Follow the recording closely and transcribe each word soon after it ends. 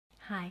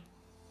Hi,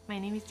 my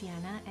name is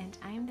Diana and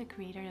I am the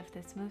creator of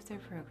the Smooth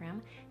Serve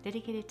program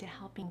dedicated to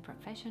helping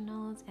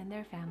professionals and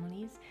their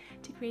families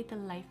to create the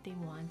life they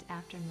want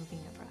after moving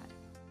abroad.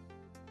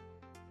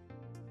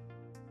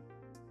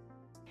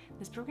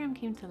 This program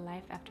came to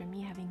life after me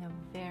having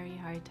a very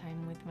hard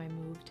time with my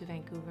move to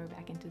Vancouver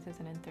back in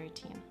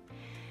 2013.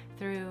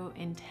 Through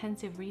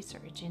intensive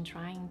research in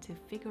trying to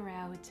figure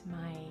out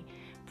my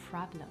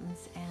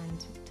problems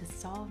and to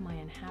solve my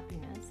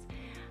unhappiness,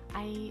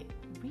 I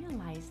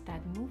realized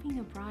that moving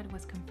abroad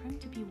was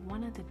confirmed to be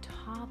one of the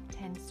top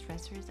 10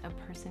 stressors a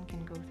person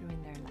can go through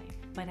in their life.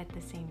 But at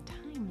the same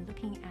time,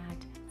 looking at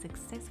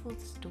successful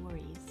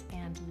stories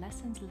and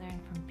lessons learned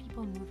from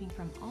people moving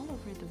from all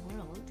over the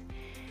world,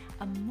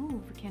 a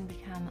move can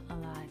become a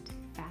lot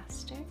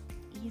faster,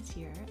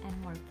 easier,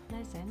 and more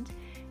pleasant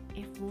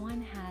if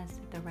one has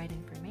the right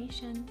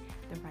information,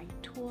 the right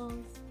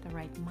tools, the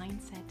right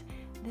mindset,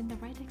 then the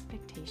right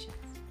expectations.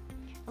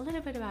 A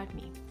little bit about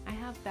me. I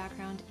have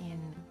background in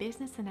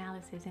business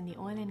analysis in the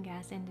oil and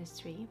gas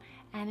industry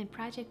and in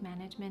project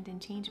management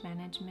and change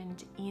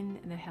management in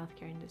the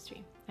healthcare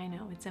industry. I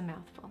know, it's a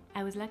mouthful.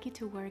 I was lucky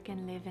to work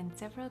and live in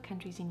several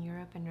countries in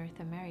Europe and North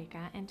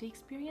America and to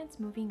experience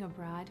moving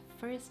abroad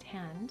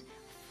firsthand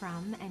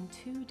from and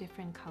to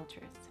different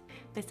cultures.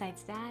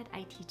 Besides that,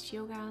 I teach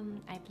yoga,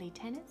 I play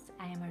tennis,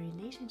 I am a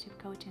relationship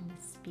coach and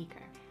a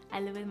speaker. I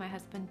live with my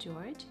husband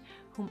George,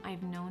 whom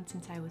I've known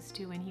since I was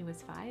 2 and he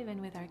was 5, and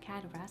with our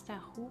cat Rasta,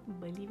 who,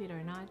 believe it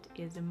or not,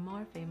 is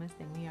more famous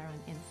than we are on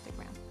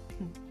Instagram.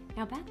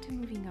 Now back to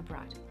moving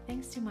abroad.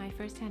 Thanks to my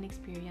first-hand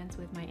experience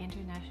with my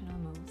international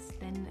moves,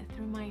 then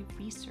through my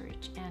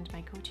research and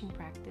my coaching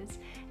practice,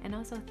 and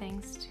also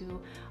thanks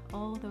to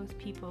all those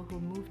people who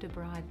moved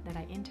abroad that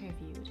I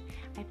interviewed,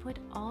 I put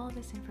all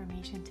this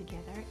information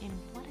together in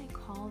what I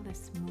call the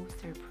Smooth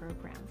Serve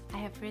program. I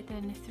have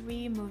written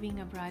 3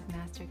 moving abroad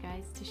master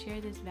guides to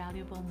share this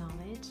valuable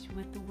knowledge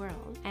with the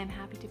world. I am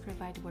happy to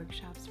provide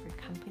workshops for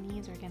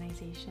companies,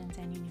 organizations,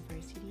 and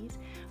universities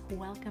who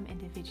welcome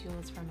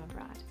individuals from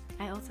abroad.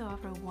 I also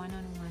offer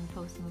one-on-one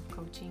post-move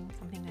coaching,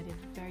 something that is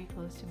very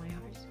close to my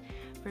heart,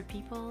 for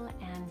people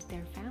and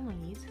their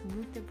families who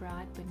moved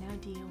abroad but now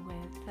deal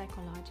with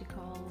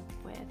psychological,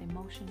 with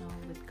emotional,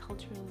 with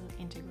cultural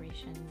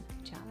integration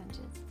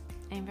challenges.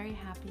 I am very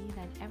happy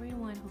that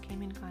everyone who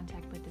came in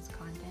contact with this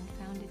content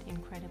found it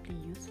incredibly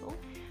useful,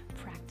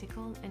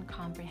 practical, and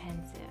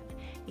comprehensive,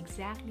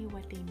 exactly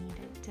what they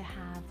needed to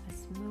have a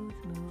smooth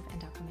move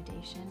and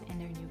accommodation in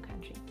their new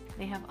country.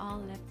 They have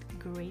all left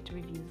great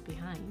reviews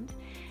behind,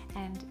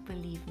 and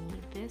believe me,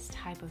 this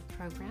type of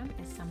program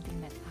is something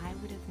that I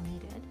would have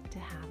needed to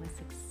have a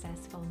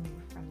successful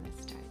move from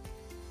the start.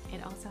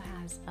 It also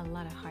has a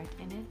lot of heart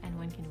in it, and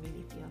one can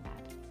really feel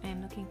that. I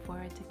am looking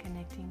forward to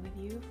connecting with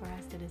you for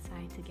us to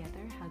decide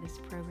together how this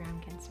program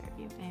can serve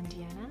you. I am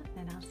Diana,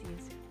 and I'll see you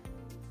soon.